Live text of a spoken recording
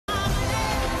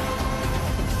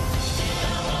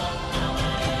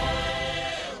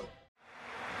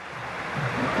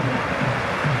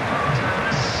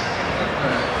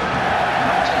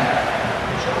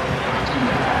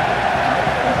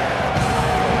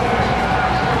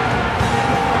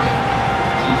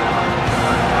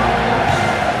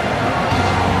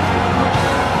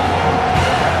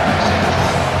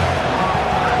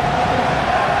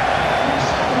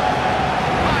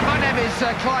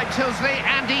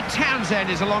Townsend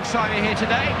is alongside me here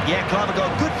today. Yeah, Clive, I've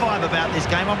got a good vibe about this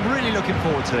game. I'm really looking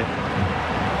forward to it.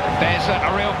 There's a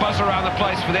real buzz around the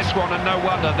place for this one, and no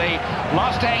wonder. The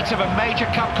last 8 of a major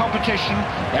cup competition,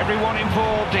 everyone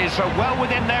involved is well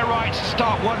within their rights to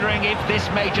start wondering if this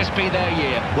may just be their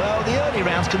year. Well, the early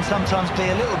rounds can sometimes be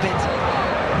a little bit...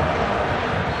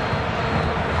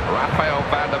 Rafael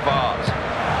van der Vaart.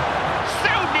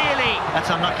 So nearly!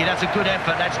 That's unlucky, that's a good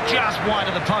effort, that's just wide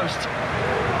of the post.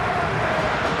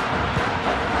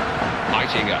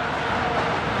 Eitinger.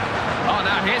 Oh,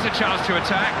 now here's a chance to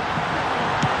attack.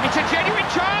 It's a genuine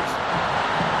chance!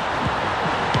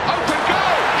 Open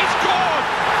goal! It's gone!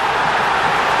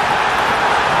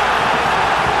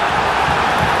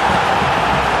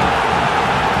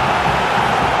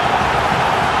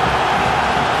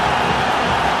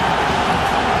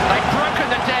 They've broken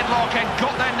the deadlock and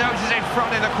got their noses in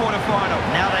front in the quarter-final.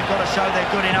 Now they've got to show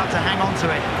they're good enough to hang on to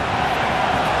it.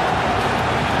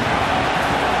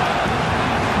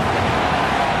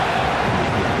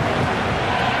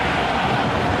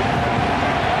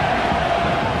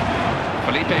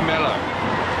 Melo.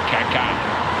 Kaka.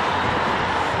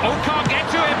 Oh, can't get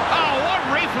to him. Oh, what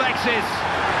reflexes.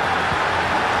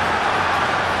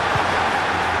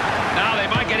 Now they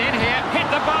might get in here. Hit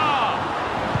the bar.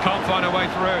 Can't find a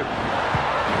way through.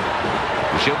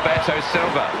 Gilberto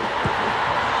Silva.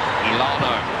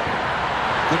 Ilano.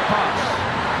 Good pass.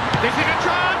 This is a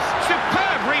chance.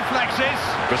 Superb reflexes.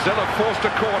 Brazil have forced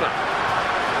a corner.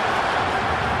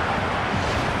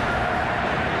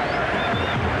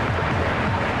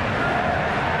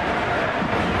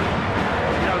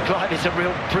 Clive, it's a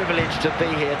real privilege to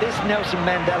be here. This Nelson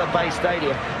Mandela Bay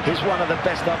Stadium is one of the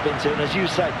best I've been to, and as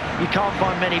you say, you can't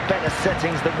find many better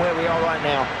settings than where we are right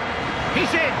now.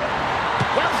 He's in.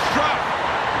 Well struck.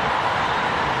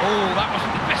 Oh, that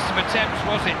wasn't the best of attempts,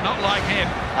 was it? Not like him.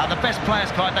 The best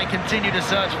players, Clive, they continue to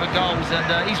search for goals, and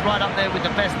he's right up there with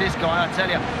the best, this guy, I tell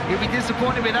you. He'll be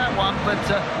disappointed with that one, but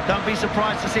don't be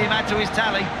surprised to see him add to his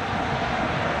tally.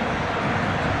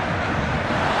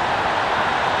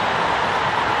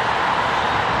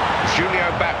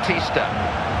 Julio Baptista.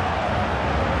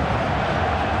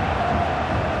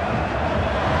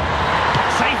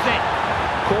 Safe it.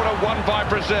 Corner won by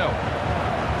Brazil.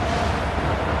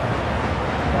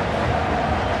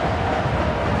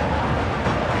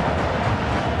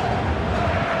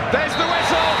 There's the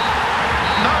whistle.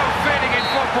 No feeling in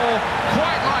football.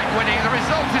 Quite like winning. The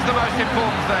result is the most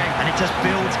important thing. And it just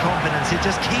builds confidence. It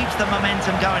just keeps the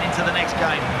momentum going into the next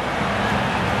game.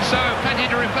 So, plenty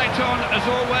to reflect on, as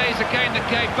always, a game that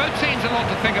gave both teams a lot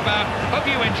to think about. Hope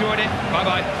you enjoyed it.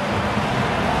 Bye-bye.